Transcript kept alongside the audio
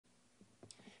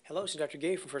Hello, this is Dr.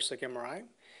 Gay from First Look MRI,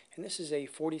 and this is a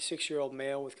 46-year-old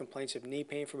male with complaints of knee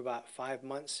pain for about 5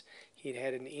 months. He'd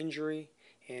had an injury,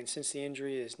 and since the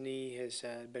injury, his knee has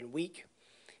been weak.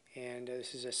 And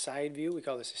this is a side view. We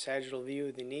call this a sagittal view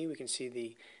of the knee. We can see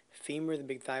the femur, the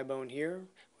big thigh bone here.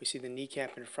 We see the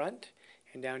kneecap in front,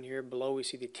 and down here below we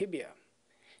see the tibia.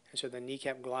 And so the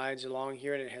kneecap glides along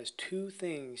here, and it has two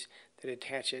things that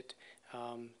attach it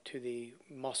to the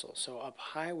muscle. So up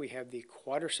high we have the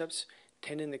quadriceps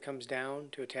tendon that comes down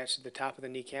to attach to the top of the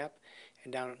kneecap,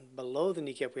 and down below the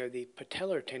kneecap we have the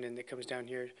patellar tendon that comes down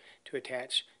here to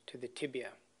attach to the tibia.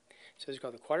 So it's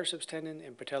called the quadriceps tendon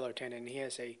and patellar tendon. He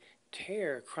has a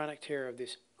tear, chronic tear of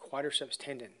this quadriceps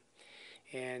tendon,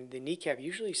 and the kneecap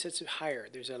usually sits higher.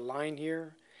 There's a line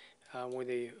here where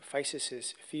the physis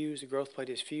is fused, the growth plate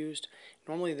is fused.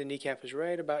 Normally the kneecap is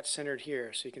right about centered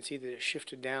here, so you can see that it's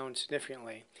shifted down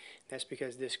significantly. That's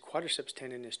because this quadriceps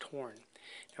tendon is torn.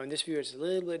 Now in this view it's a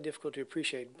little bit difficult to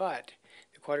appreciate, but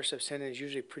the quadriceps tendon is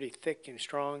usually pretty thick and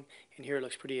strong, and here it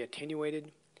looks pretty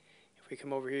attenuated. If we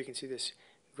come over here, you can see this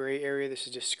gray area. This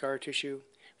is just scar tissue.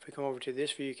 If we come over to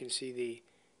this view, you can see the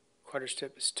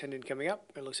quadriceps tendon coming up.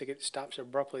 It looks like it stops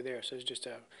abruptly there, so it's just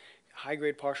a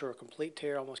high-grade partial or complete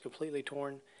tear, almost completely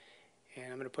torn. And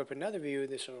I'm going to put up another view.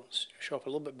 This will show up a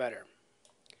little bit better.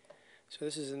 So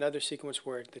this is another sequence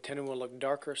where the tendon will look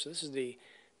darker. So this is the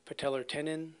patellar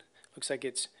tendon. Looks like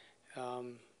it's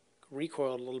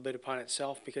recoiled a little bit upon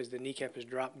itself because the kneecap is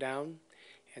dropped down.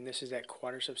 And this is that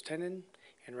quadriceps tendon.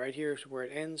 And right here is where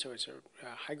it ends. So it's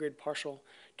a high-grade partial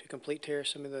to complete tear.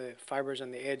 Some of the fibers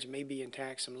on the edge may be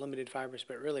intact, some limited fibers,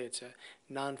 but really it's a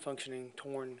non-functioning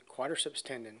torn quadriceps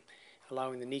tendon,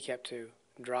 allowing the kneecap to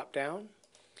drop down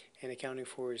and accounting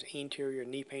for his anterior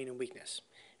knee pain and weakness.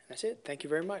 And that's it. Thank you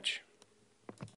very much.